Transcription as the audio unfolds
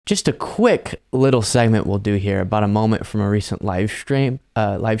Just a quick little segment we'll do here, about a moment from a recent live stream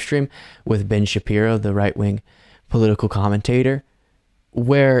with Ben Shapiro, the right-wing political commentator,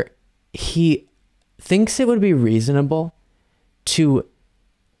 where he thinks it would be reasonable to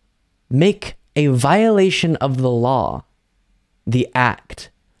make a violation of the law the act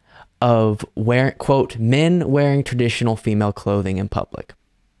of quote, men wearing traditional female clothing in public.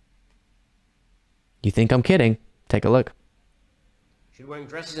 You think I'm kidding? Take a look. Should wearing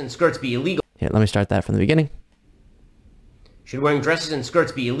dresses and skirts be illegal? Here, let me start that from the beginning. Should wearing dresses and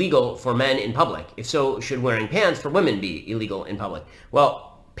skirts be illegal for men in public? If so, should wearing pants for women be illegal in public?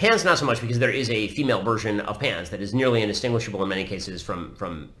 Well, pants not so much, because there is a female version of pants that is nearly indistinguishable in many cases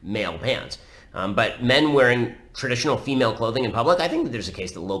from male pants. But men wearing traditional female clothing in public, I think that there's a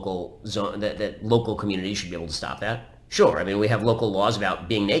case that local communities should be able to stop that. Sure, I mean, we have local laws about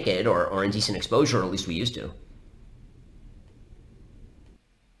being naked or indecent exposure, or at least we used to.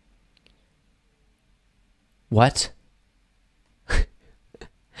 What?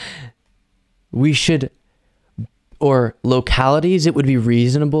 We should, or localities, it would be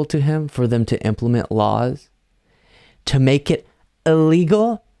reasonable to him for them to implement laws to make it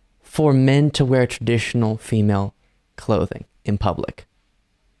illegal for men to wear traditional female clothing in public.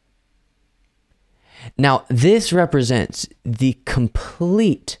 Now, this represents the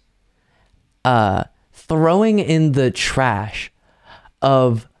complete throwing in the trash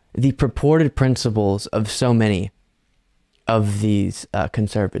of the purported principles of so many of these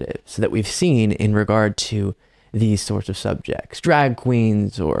conservatives that we've seen in regard to these sorts of subjects, drag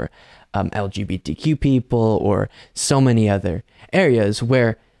queens or LGBTQ people, or so many other areas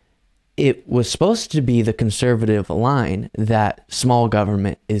where it was supposed to be the conservative line that small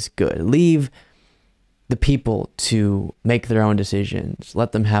government is good. Leave the people to make their own decisions.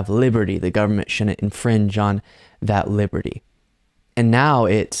 Let them have liberty. The government shouldn't infringe on that liberty. And now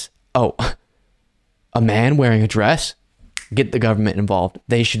it's, oh, a man wearing a dress? Get the government involved.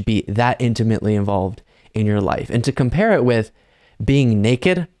 They should be that intimately involved in your life. And to compare it with being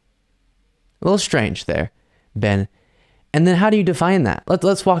naked, a little strange there, Ben. And then how do you define that?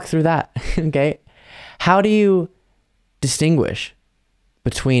 Let's walk through that, okay? How do you distinguish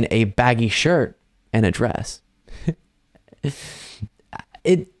between a baggy shirt and a dress?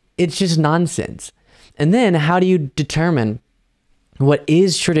 It's just nonsense. And then how do you determine what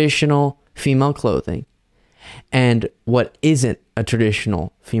is traditional female clothing and what isn't a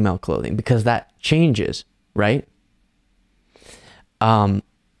traditional female clothing? Because that changes, right? A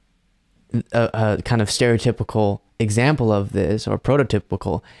kind of stereotypical example of this, or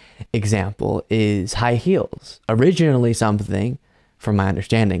prototypical example, is high heels. Originally something, from my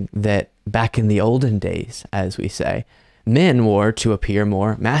understanding, that back in the olden days, as we say, men wore to appear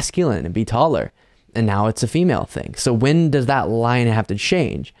more masculine and be taller. And now it's a female thing. So when does that line have to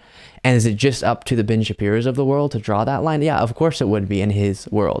change? And is it just up to the Ben Shapiros of the world to draw that line? Yeah, of course it would be in his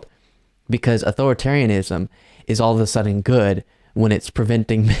world. Because authoritarianism is all of a sudden good when it's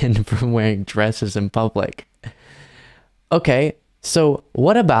preventing men from wearing dresses in public. Okay, so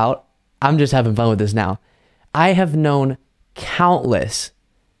what about, I'm just having fun with this now. I have known countless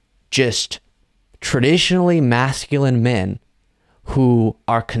just traditionally masculine men who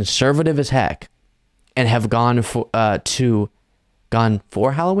are conservative as heck and have gone for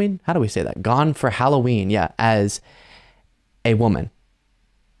Halloween? How do we say that? Gone for Halloween, yeah, as a woman.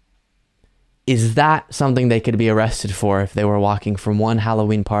 Is that something they could be arrested for if they were walking from one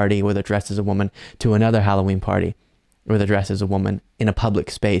Halloween party where they're dressed as a woman to another Halloween party where they're dressed as a woman in a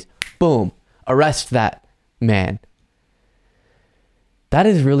public space? Boom. Arrest that man. That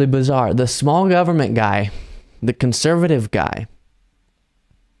is really bizarre. The small government guy, the conservative guy,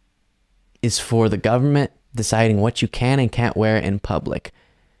 is for the government deciding what you can and can't wear in public.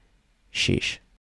 Sheesh.